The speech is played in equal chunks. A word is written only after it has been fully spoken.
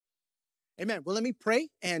Amen. Well, let me pray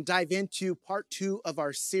and dive into part 2 of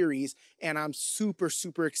our series. And I'm super,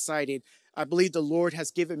 super excited. I believe the Lord has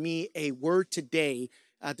given me a word today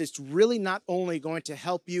that's really not only going to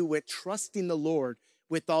help you with trusting the Lord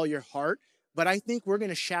with all your heart, but I think we're going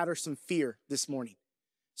to shatter some fear this morning.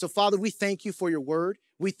 So, Father, we thank you for your word.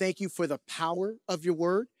 We thank you for the power of your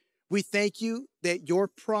word. We thank you that your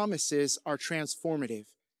promises are transformative.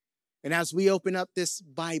 And as we open up this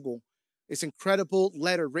Bible, this incredible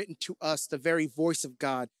letter written to us, the very voice of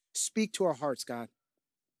God, speak to our hearts, God.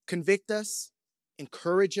 Convict us,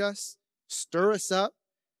 encourage us, stir us up,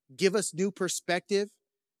 give us new perspective,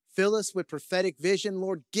 fill us with prophetic vision,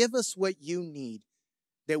 Lord. Give us what you need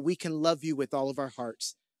that we can love you with all of our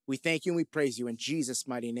hearts. We thank you and we praise you in Jesus'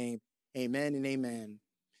 mighty name. Amen and amen.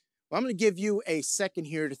 Well, I'm going to give you a second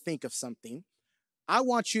here to think of something. I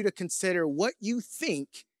want you to consider what you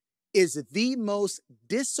think is the most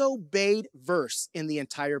disobeyed verse in the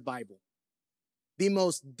entire Bible. The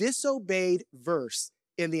most disobeyed verse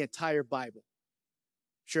in the entire Bible.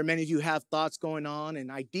 I'm sure many of you have thoughts going on and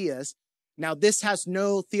ideas. Now, this has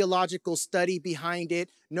no theological study behind it,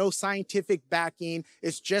 no scientific backing.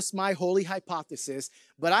 It's just my holy hypothesis.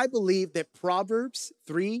 But I believe that Proverbs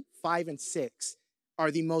 3, 5, and 6 are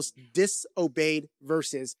the most disobeyed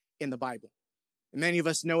verses in the Bible. And many of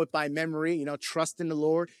us know it by memory, trust in the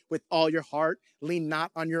Lord with all your heart, lean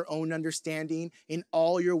not on your own understanding, in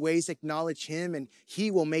all your ways acknowledge him, and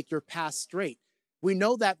he will make your path straight. We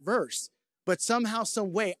know that verse, but somehow,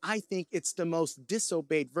 some way, I think it's the most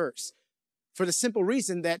disobeyed verse for the simple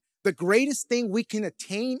reason that the greatest thing we can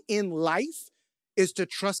attain in life is to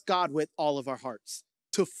trust God with all of our hearts,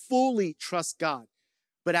 to fully trust God.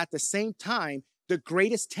 But at the same time, the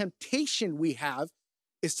greatest temptation we have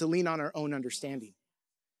is to lean on our own understanding.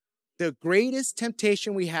 The greatest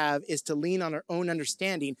temptation we have is to lean on our own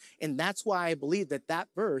understanding. And that's why I believe that that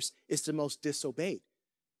verse is the most disobeyed.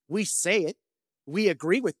 We say it, we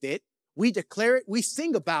agree with it, we declare it, we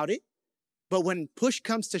sing about it. But when push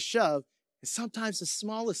comes to shove, and sometimes the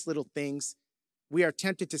smallest little things, we are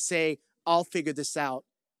tempted to say, I'll figure this out,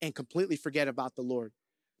 and completely forget about the Lord.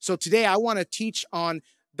 So today I want to teach on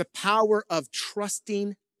the power of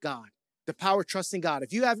trusting God. The power of trusting God.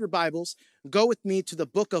 If you have your Bibles, go with me to the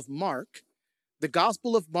book of Mark, the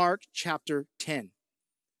Gospel of Mark, chapter 10.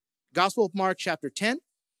 Gospel of Mark, chapter 10.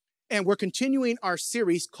 And we're continuing our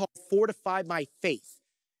series called Fortify My Faith.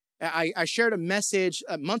 I shared a message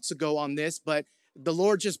months ago on this, but the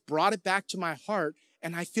Lord just brought it back to my heart.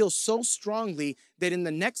 And I feel so strongly that in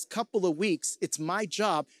the next couple of weeks, it's my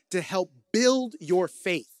job to help build your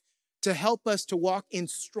faith, to help us to walk in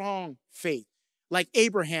strong faith. Like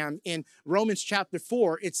Abraham in Romans chapter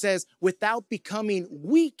 4, it says, without becoming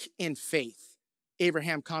weak in faith,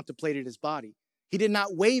 Abraham contemplated his body. He did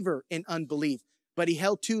not waver in unbelief, but he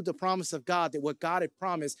held to the promise of God that what God had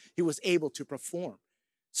promised, he was able to perform.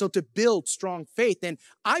 So to build strong faith, and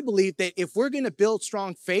I believe that if we're going to build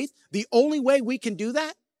strong faith, the only way we can do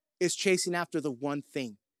that is chasing after the one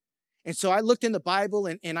thing. And so I looked in the Bible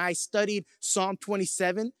and I studied Psalm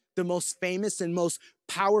 27, the most famous and most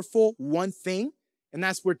powerful one thing. And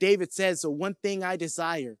that's where David says, the one thing I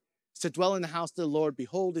desire is to dwell in the house of the Lord,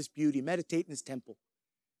 behold his beauty, meditate in his temple.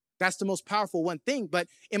 That's the most powerful one thing. But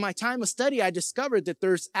in my time of study, I discovered that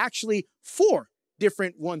there's actually 4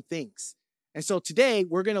 different one things. And so today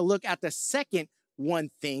we're going to look at the second one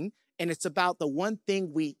thing, and it's about the one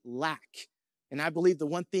thing we lack. And I believe the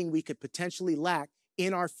one thing we could potentially lack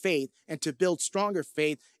in our faith and to build stronger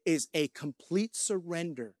faith is a complete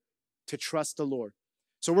surrender to trust the Lord.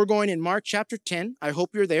 So we're going in Mark chapter 10. I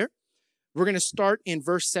hope you're there. We're going to start in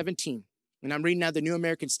verse 17. And I'm reading out the New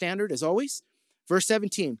American Standard, as always. Verse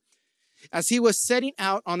 17. As he was setting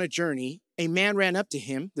out on a journey, a man ran up to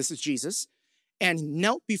him, this is Jesus, and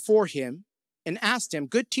knelt before him and asked him,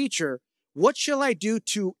 good teacher, what shall I do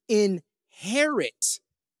to inherit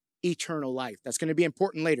eternal life? That's going to be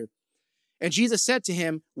important later. And Jesus said to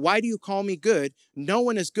him, why do you call me good? No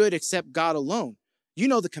one is good except God alone. You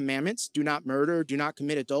know the commandments. Do not murder, do not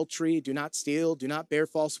commit adultery, do not steal, do not bear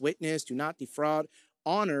false witness, do not defraud,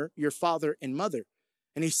 honor your father and mother.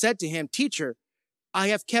 And he said to him, teacher, I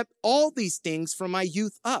have kept all these things from my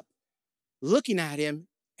youth up. Looking at him,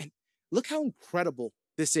 and look how incredible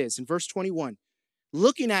this is in verse 21.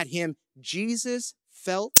 Looking at him, Jesus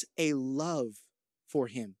felt a love for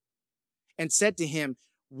him and said to him,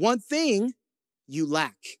 one thing you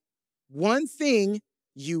lack. One thing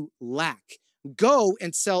you lack. Go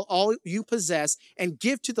and sell all you possess and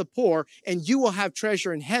give to the poor, and you will have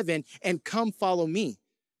treasure in heaven, and come follow me.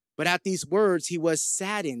 But at these words, he was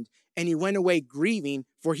saddened, and he went away grieving,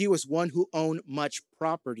 for he was one who owned much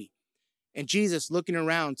property. And Jesus, looking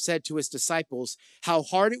around, said to his disciples, how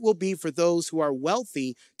hard it will be for those who are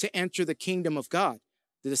wealthy to enter the kingdom of God.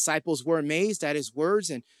 The disciples were amazed at his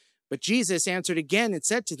words, but Jesus answered again and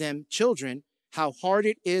said to them, children, how hard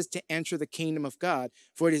it is to enter the kingdom of God,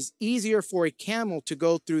 for it is easier for a camel to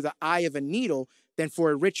go through the eye of a needle than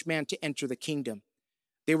for a rich man to enter the kingdom.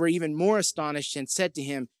 They were even more astonished and said to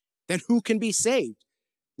him, then who can be saved?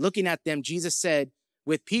 Looking at them, Jesus said,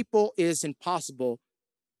 with people it is impossible,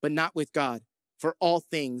 but not with God, for all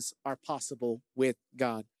things are possible with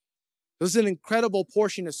God. This is an incredible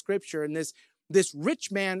portion of scripture, and this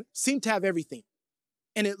rich man seemed to have everything.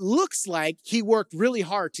 And it looks like he worked really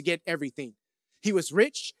hard to get everything. He was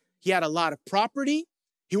rich. He had a lot of property.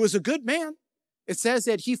 He was a good man. It says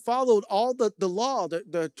that he followed all the law,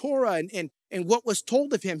 the Torah, and what was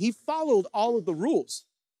told of him. He followed all of the rules,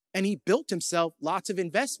 and he built himself lots of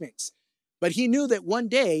investments. But he knew that one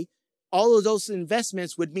day, all of those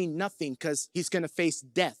investments would mean nothing because he's going to face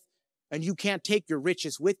death, and you can't take your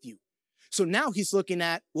riches with you. So now he's looking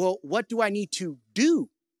at, well, what do I need to do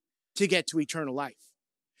to get to eternal life?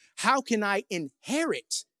 How can I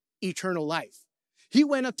inherit eternal life? He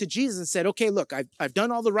went up to Jesus and said, okay, look, I've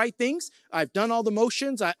done all the right things. I've done all the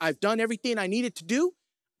motions. I've done everything I needed to do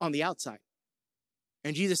on the outside.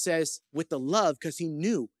 And Jesus says, with the love, because he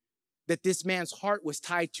knew that this man's heart was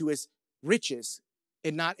tied to his riches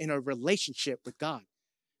and not in a relationship with God.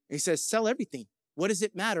 And he says, sell everything. What does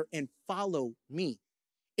it matter? And follow me.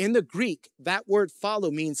 In the Greek, that word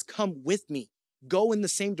follow means come with me. Go in the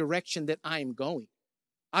same direction that I am going.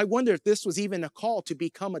 I wonder if this was even a call to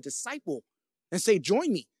become a disciple and say,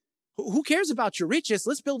 join me. Who cares about your riches?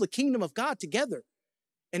 Let's build the kingdom of God together.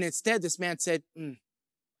 And instead, this man said,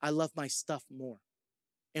 I love my stuff more,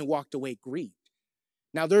 and walked away grieved.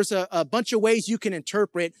 Now, there's a bunch of ways you can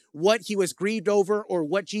interpret what he was grieved over or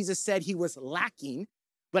what Jesus said he was lacking.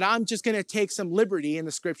 But I'm just going to take some liberty in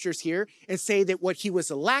the scriptures here and say that what he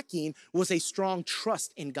was lacking was a strong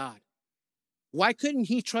trust in God. Why couldn't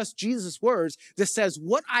he trust Jesus' words that says,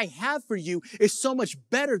 what I have for you is so much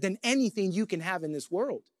better than anything you can have in this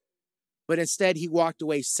world? But instead, he walked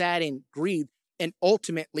away sad and grieved. And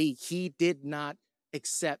ultimately, he did not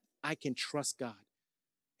accept, I can trust God.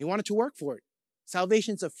 He wanted to work for it.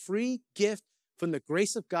 Salvation's a free gift from the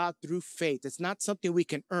grace of God through faith. It's not something we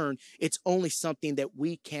can earn. It's only something that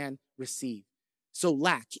we can receive. So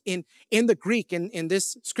lack. In the Greek, in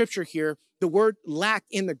this scripture here, the word lack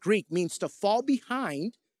in the Greek means to fall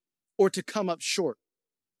behind or to come up short.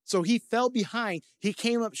 So he fell behind. He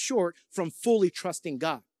came up short from fully trusting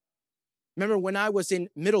God. Remember when I was in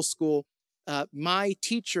middle school, my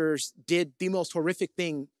teachers did the most horrific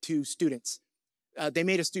thing to students. They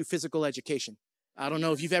made us do physical education. I don't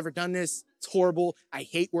know if you've ever done this. It's horrible. I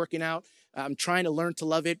hate working out. I'm trying to learn to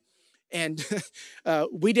love it. And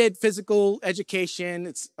we did physical education.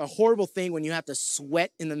 It's a horrible thing when you have to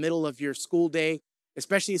sweat in the middle of your school day,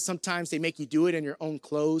 especially sometimes they make you do it in your own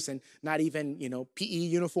clothes and not even, PE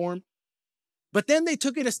uniform. But then they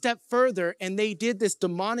took it a step further and they did this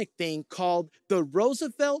demonic thing called the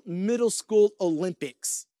Roosevelt Middle School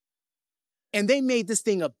Olympics. And they made this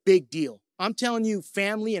thing a big deal. I'm telling you,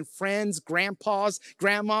 family and friends, grandpas,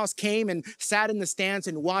 grandmas came and sat in the stands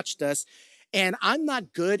and watched us. And I'm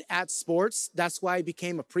not good at sports. That's why I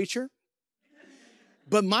became a preacher.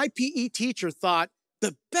 But my PE teacher thought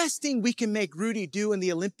the best thing we can make Rudy do in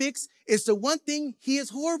the Olympics is the one thing he is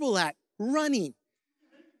horrible at, running.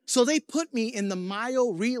 So they put me in the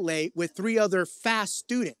mile relay with 3 other fast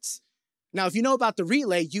students. Now, if you know about the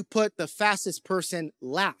relay, you put the fastest person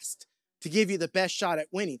last to give you the best shot at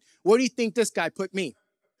winning. Where do you think this guy put me?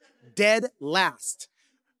 Dead last.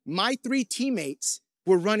 My 3 teammates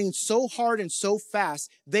were running so hard and so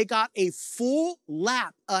fast, they got a full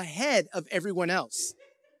lap ahead of everyone else.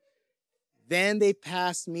 Then they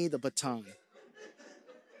passed me the baton.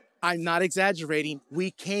 I'm not exaggerating.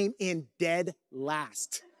 We came in dead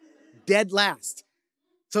last. Dead last.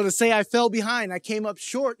 So to say I fell behind, I came up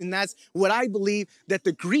short, and that's what I believe that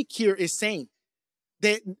the Greek here is saying.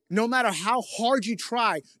 That no matter how hard you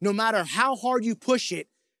try, no matter how hard you push it,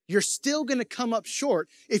 you're still going to come up short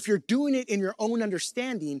if you're doing it in your own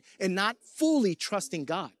understanding and not fully trusting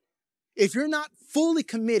God. If you're not fully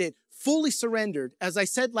committed, fully surrendered, as I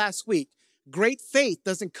said last week, great faith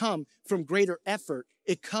doesn't come from greater effort.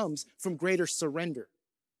 It comes from greater surrender.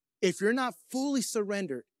 If you're not fully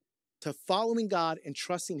surrendered to following God and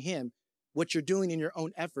trusting Him, what you're doing in your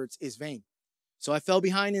own efforts is vain. So I fell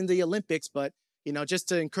behind in the Olympics, but just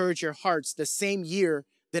to encourage your hearts, the same year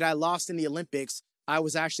that I lost in the Olympics, I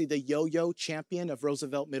was actually the yo-yo champion of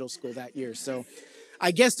Roosevelt Middle School that year. So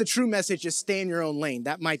I guess the true message is stay in your own lane.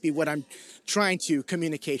 That might be what I'm trying to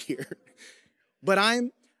communicate here. But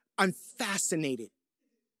I'm fascinated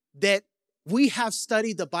that we have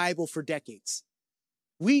studied the Bible for decades.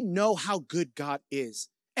 We know how good God is.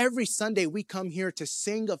 Every Sunday we come here to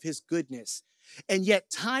sing of his goodness. And yet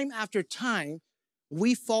time after time,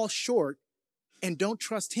 we fall short and don't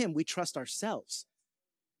trust him. We trust ourselves.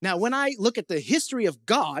 Now, when I look at the history of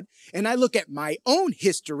God and I look at my own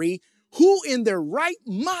history, who in their right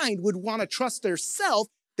mind would want to trust their self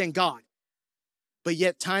than God? But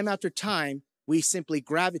yet time after time, we simply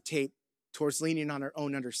gravitate towards leaning on our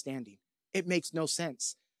own understanding. It makes no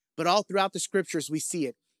sense. But all throughout the scriptures, we see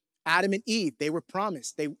it. Adam and Eve, they were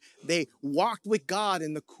promised. They walked with God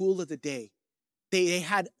in the cool of the day. They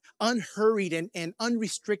had unhurried and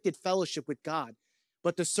unrestricted fellowship with God.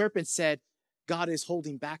 But the serpent said, God is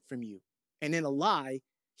holding back from you. And in a lie,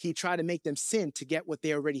 he tried to make them sin to get what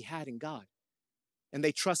they already had in God. And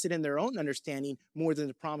they trusted in their own understanding more than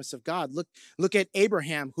the promise of God. Look at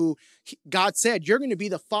Abraham, who God said, you're going to be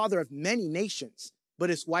the father of many nations. But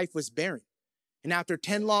his wife was barren. And after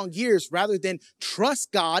 10 long years, rather than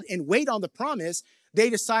trust God and wait on the promise, they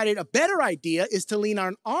decided a better idea is to lean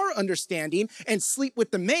on our understanding and sleep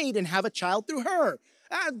with the maid and have a child through her.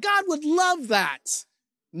 God would love that.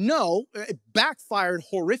 No, it backfired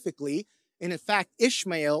horrifically. And in fact,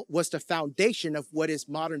 Ishmael was the foundation of what is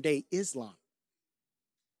modern day Islam.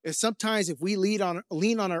 And sometimes if we lean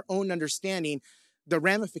on our own understanding, the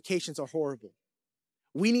ramifications are horrible.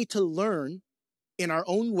 We need to learn in our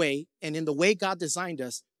own way and in the way God designed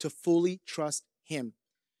us to fully trust him.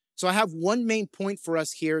 So I have one main point for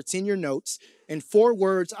us here. It's in your notes. And 4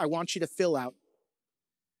 words I want you to fill out.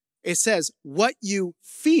 It says, what you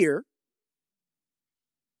fear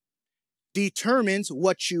determines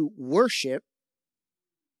what you worship,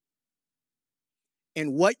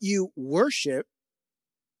 and what you worship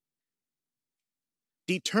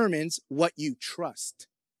determines what you trust.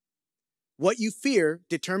 What you fear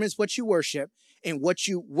determines what you worship, and what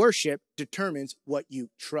you worship determines what you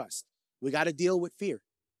trust. We got to deal with fear.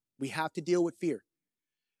 We have to deal with fear.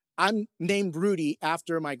 I'm named Rudy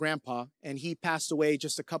after my grandpa, and he passed away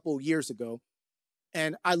just a couple of years ago.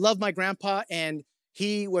 And I love my grandpa, and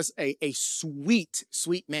he was a sweet,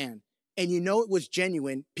 sweet man. And you know it was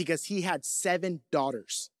genuine because he had 7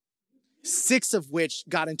 daughters, 6 of which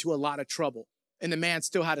got into a lot of trouble. And the man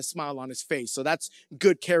still had a smile on his face. So that's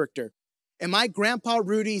good character. And my grandpa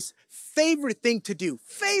Rudy's favorite thing to do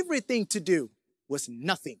was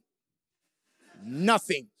nothing.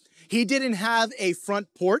 Nothing. He didn't have a front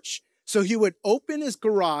porch, so he would open his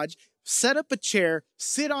garage, set up a chair,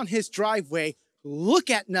 sit on his driveway, look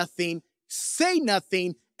at nothing, say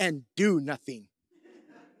nothing, and do nothing.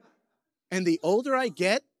 And the older I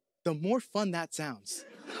get, the more fun that sounds.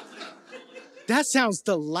 That sounds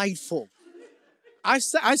delightful. I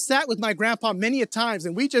sat with my grandpa many a times,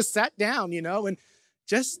 and we just sat down, and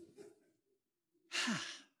just,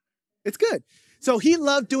 it's good. So he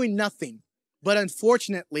loved doing nothing. But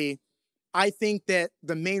unfortunately, I think that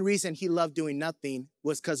the main reason he loved doing nothing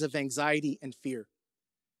was because of anxiety and fear.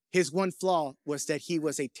 His one flaw was that he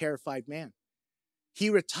was a terrified man.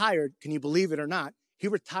 He retired, can you believe it or not? He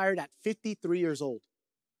retired at 53 years old.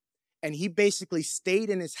 And he basically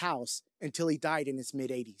stayed in his house until he died in his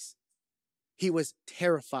mid-80s. He was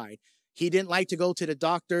terrified. He didn't like to go to the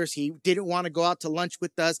doctors. He didn't want to go out to lunch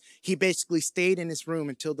with us. He basically stayed in his room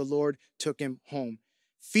until the Lord took him home.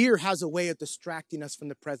 Fear has a way of distracting us from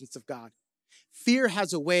the presence of God. Fear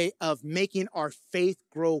has a way of making our faith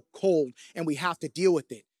grow cold, and we have to deal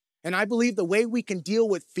with it. And I believe the way we can deal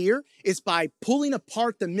with fear is by pulling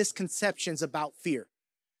apart the misconceptions about fear.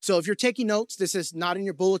 So if you're taking notes, this is not in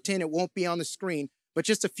your bulletin. It won't be on the screen, but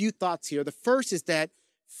just a few thoughts here. The first is that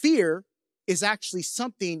fear is actually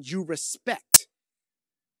something you respect.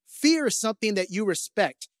 Fear is something that you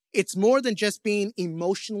respect. It's more than just being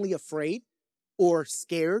emotionally afraid or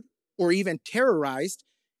scared or even terrorized.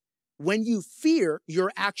 When you fear,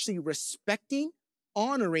 you're actually respecting,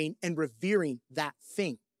 honoring, and revering that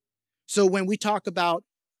thing. So when we talk about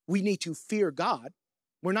we need to fear God,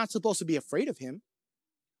 we're not supposed to be afraid of him.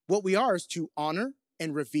 What we are is to honor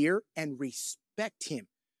and revere and respect him.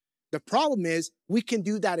 The problem is we can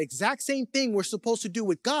do that exact same thing we're supposed to do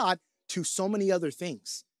with God to so many other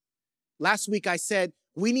things. Last week I said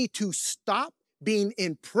we need to stop being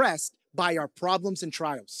impressed by our problems and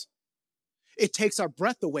trials. It takes our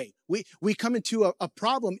breath away. We come into a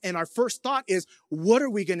problem and our first thought is, what are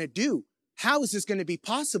we going to do? How is this going to be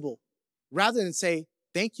possible? Rather than say,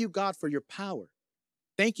 thank you, God, for your power.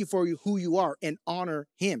 Thank you for who you are, and honor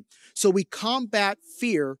him. So we combat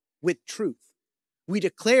fear with truth. We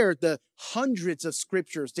declare the hundreds of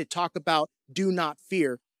scriptures that talk about do not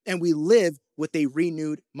fear, and we live with a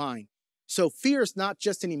renewed mind. So fear is not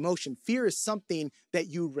just an emotion. Fear is something that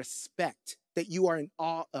you respect, that you are in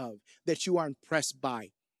awe of, that you are impressed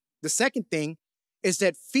by. The second thing is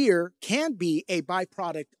that fear can be a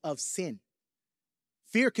byproduct of sin.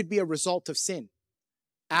 Fear could be a result of sin.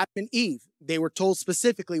 Adam and Eve, they were told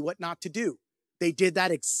specifically what not to do. They did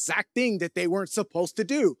that exact thing that they weren't supposed to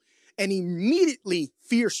do. And immediately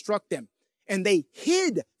fear struck them and they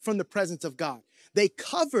hid from the presence of God. They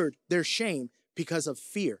covered their shame because of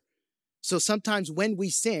fear. So sometimes when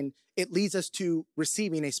we sin, it leads us to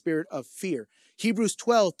receiving a spirit of fear. Hebrews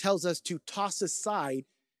 12 tells us to toss aside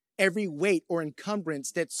every weight or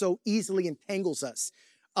encumbrance that so easily entangles us.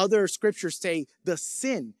 Other scriptures say the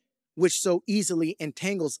sin which so easily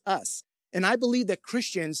entangles us. And I believe that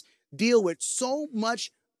Christians deal with so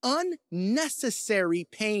much unnecessary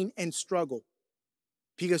pain and struggle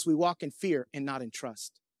because we walk in fear and not in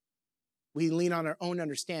trust. We lean on our own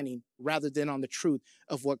understanding rather than on the truth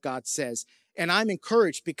of what God says. And I'm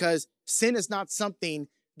encouraged because sin is not something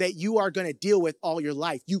that you are going to deal with all your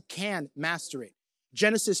life. You can master it.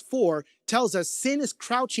 Genesis 4 tells us sin is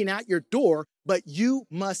crouching at your door, but you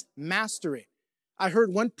must master it. I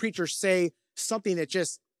heard one preacher say something that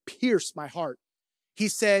just pierced my heart. He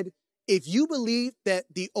said, if you believe that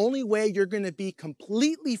the only way you're going to be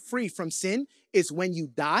completely free from sin is when you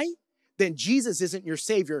die, then Jesus isn't your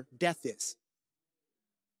savior, death is.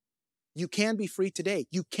 You can be free today.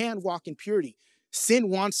 You can walk in purity. Sin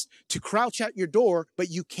wants to crouch at your door,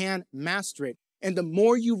 but you can master it. And the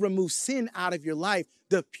more you remove sin out of your life,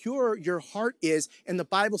 the purer your heart is. And the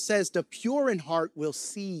Bible says the pure in heart will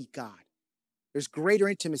see God. There's greater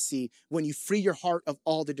intimacy when you free your heart of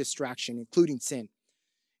all the distraction, including sin.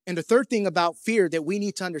 And the third thing about fear that we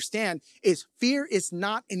need to understand is fear is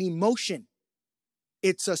not an emotion.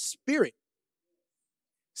 It's a spirit.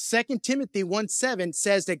 2 Timothy 1:7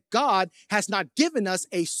 says that God has not given us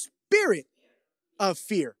a spirit of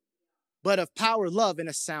fear, but of power, love, and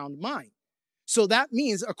a sound mind. So that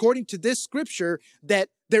means, according to this scripture, that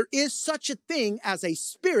there is such a thing as a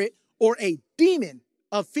spirit or a demon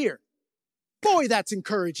of fear. Boy, that's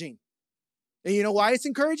encouraging. And you know why it's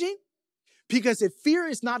encouraging? Because if fear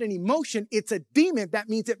is not an emotion, it's a demon. That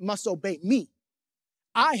means it must obey me.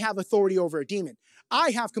 I have authority over a demon.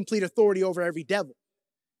 I have complete authority over every devil.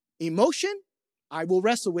 Emotion, I will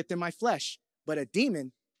wrestle with in my flesh. But a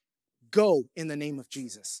demon, go in the name of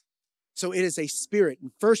Jesus. So it is a spirit.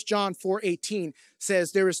 And 1 John 4:18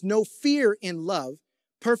 says, there is no fear in love.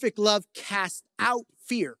 Perfect love casts out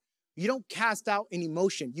fear. You don't cast out an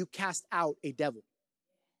emotion. You cast out a devil.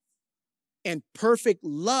 And perfect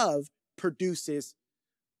love produces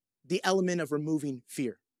the element of removing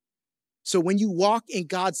fear. So when you walk in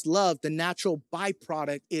God's love, the natural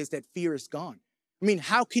byproduct is that fear is gone. I mean,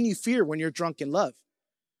 how can you fear when you're drunk in love?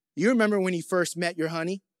 You remember when you first met your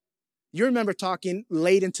honey? You remember talking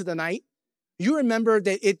late into the night? You remember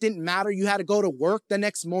that it didn't matter. You had to go to work the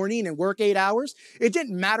next morning and work 8 hours. It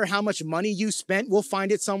didn't matter how much money you spent. We'll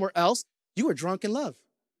find it somewhere else. You were drunk in love.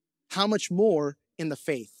 How much more in the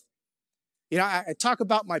faith? You know, I talk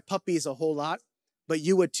about my puppies a whole lot, but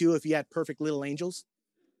you would too if you had perfect little angels.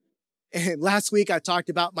 And last week I talked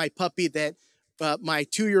about my puppy that my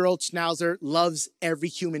 2-year-old Schnauzer loves every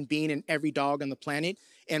human being and every dog on the planet.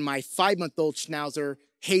 And my 5-month-old Schnauzer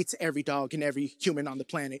hates every dog and every human on the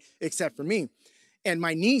planet except for me. And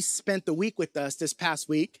my niece spent the week with us this past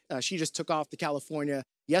week. She just took off to California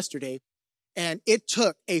yesterday. And it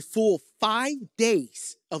took a full 5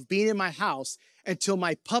 days of being in my house until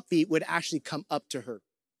my puppy would actually come up to her.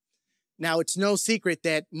 Now, it's no secret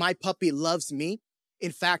that my puppy loves me.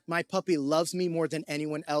 In fact, my puppy loves me more than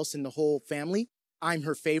anyone else in the whole family. I'm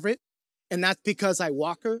her favorite. And that's because I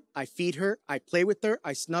walk her, I feed her, I play with her,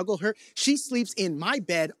 I snuggle her. She sleeps in my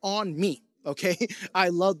bed on me, okay? I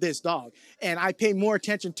love this dog. And I pay more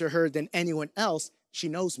attention to her than anyone else. She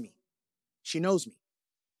knows me. She knows me.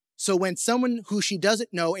 So when someone who she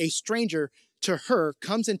doesn't know, a stranger to her,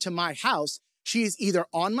 comes into my house, she is either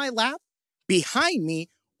on my lap, behind me,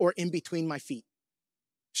 or in between my feet.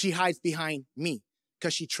 She hides behind me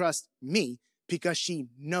because she trusts me, because she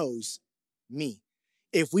knows me.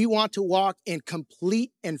 If we want to walk in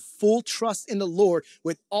complete and full trust in the Lord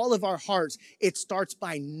with all of our hearts, it starts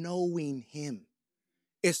by knowing him.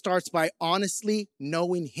 It starts by honestly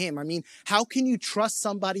knowing him. I mean, how can you trust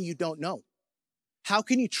somebody you don't know? How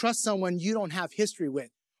can you trust someone you don't have history with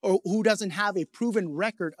or who doesn't have a proven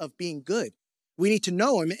record of being good? We need to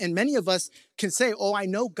know him. And many of us can say, oh, I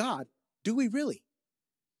know God. Do we really?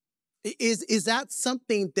 Is that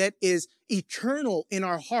something that is eternal in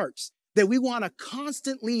our hearts, that we want to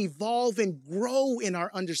constantly evolve and grow in our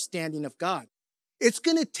understanding of God? It's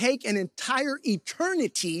going to take an entire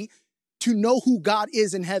eternity to know who God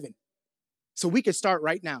is in heaven. So we can start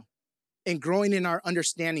right now and growing in our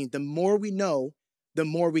understanding. The more we know, the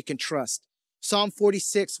more we can trust. Psalm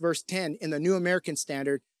 46, verse 10 in the New American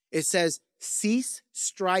Standard, it says, cease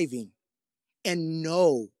striving and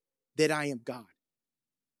know that I am God.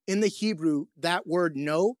 In the Hebrew, that word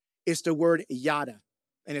know is the word yada.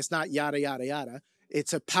 And it's not yada, yada, yada.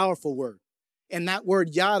 It's a powerful word. And that word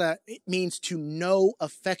yada, it means to know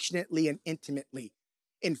affectionately and intimately.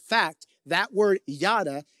 In fact, that word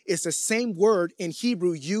yada is the same word in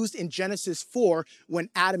Hebrew used in Genesis 4 when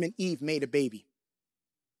Adam and Eve made a baby.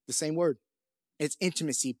 The same word. It's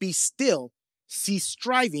intimacy. Be still, cease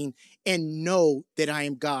striving, and know that I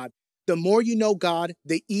am God. The more you know God,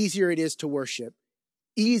 the easier it is to worship.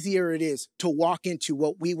 Easier it is to walk into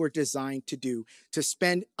what we were designed to do, to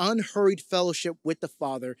spend unhurried fellowship with the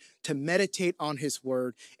Father, to meditate on his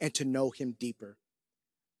word, and to know him deeper.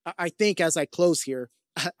 I think as I close here,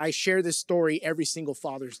 I share this story every single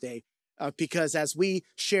Father's Day because as we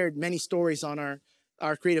shared many stories on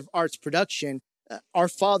our creative arts production, our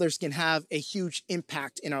fathers can have a huge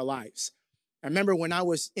impact in our lives. I remember when I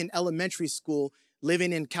was in elementary school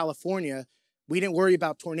living in California, we didn't worry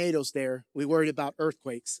about tornadoes there. We worried about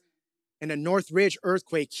earthquakes. And a Northridge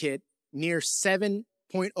earthquake hit near 7.0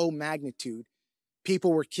 magnitude.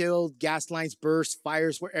 People were killed, gas lines burst,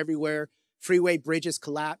 fires were everywhere, freeway bridges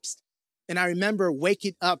collapsed. And I remember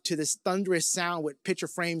waking up to this thunderous sound with picture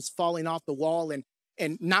frames falling off the wall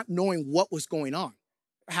and not knowing what was going on,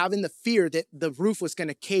 having the fear that the roof was going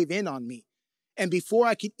to cave in on me. And before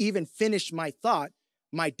I could even finish my thought,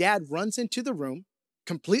 my dad runs into the room,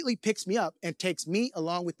 completely picks me up, and takes me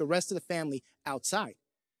along with the rest of the family outside.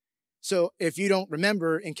 So if you don't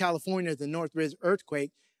remember, in California, the Northridge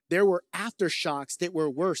earthquake, there were aftershocks that were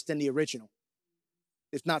worse than the original,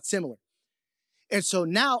 if not similar. And so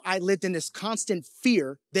now I lived in this constant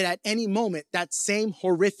fear that at any moment, that same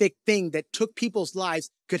horrific thing that took people's lives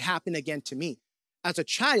could happen again to me. As a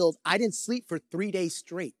child, I didn't sleep for 3 days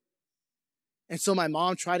straight. And so my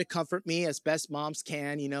mom tried to comfort me as best moms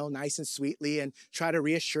can, nice and sweetly, and try to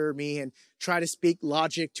reassure me and try to speak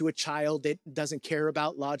logic to a child that doesn't care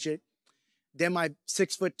about logic. Then my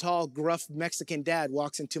 6-foot-tall, gruff Mexican dad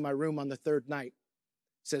walks into my room on the third night,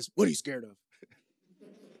 says, "What are you scared of?"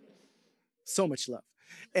 So much love.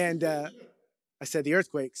 And I said, "The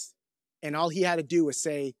earthquakes." And all he had to do was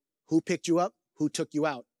say, "Who picked you up? Who took you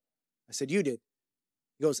out?" I said, "You did."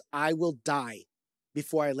 He goes, "I will die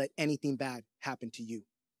before I let anything bad happen to you."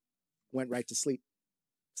 Went right to sleep.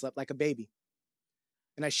 Slept like a baby.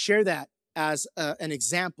 And I share that as an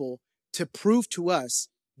example to prove to us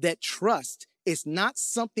that trust is not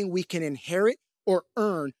something we can inherit or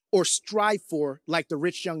earn or strive for like the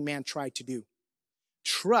rich young man tried to do.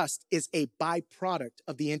 Trust is a byproduct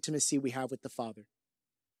of the intimacy we have with the Father.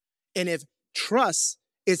 And if trust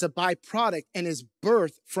is a byproduct and is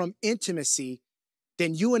birthed from intimacy,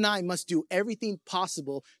 then you and I must do everything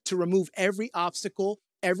possible to remove every obstacle,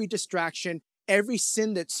 every distraction, every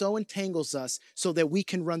sin that so entangles us so that we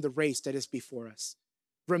can run the race that is before us.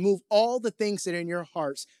 Remove all the things that are in your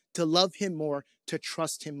hearts to love him more, to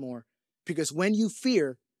trust him more. Because when you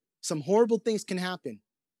fear, some horrible things can happen.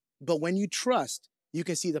 But when you trust, you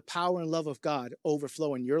can see the power and love of God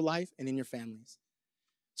overflow in your life and in your families.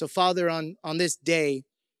 So, Father, on this day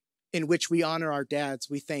in which we honor our dads,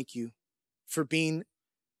 we thank you for being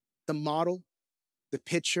the model, the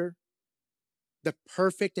picture, the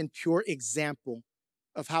perfect and pure example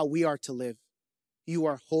of how we are to live. You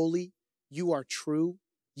are holy, you are true,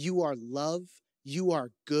 you are love, you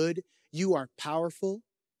are good, you are powerful.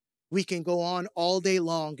 We can go on all day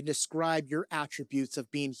long and describe your attributes of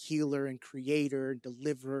being healer and creator,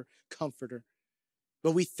 deliverer, comforter.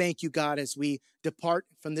 But we thank you, God, as we depart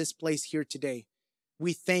from this place here today.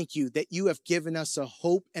 We thank you that you have given us a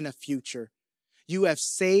hope and a future. You have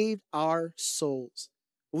saved our souls.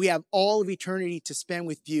 We have all of eternity to spend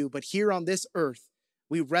with you, but here on this earth,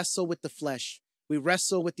 we wrestle with the flesh. We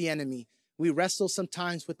wrestle with the enemy. We wrestle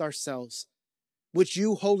sometimes with ourselves. Would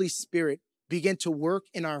you, Holy Spirit, begin to work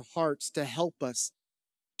in our hearts to help us,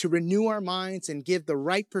 to renew our minds and give the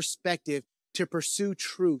right perspective to pursue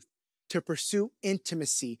truth, to pursue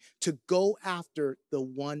intimacy, to go after the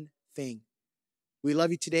one thing. We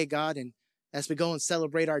love you today, God, and as we go and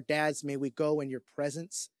celebrate our dads, may we go in your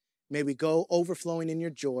presence. May we go overflowing in your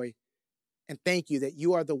joy. And thank you that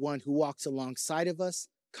you are the one who walks alongside of us,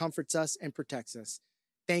 comforts us, and protects us.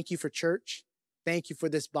 Thank you for church. Thank you for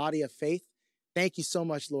this body of faith. Thank you so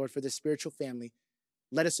much, Lord, for this spiritual family.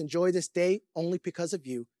 Let us enjoy this day only because of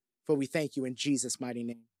you, for we thank you in Jesus' mighty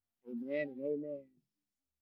name. Amen and amen.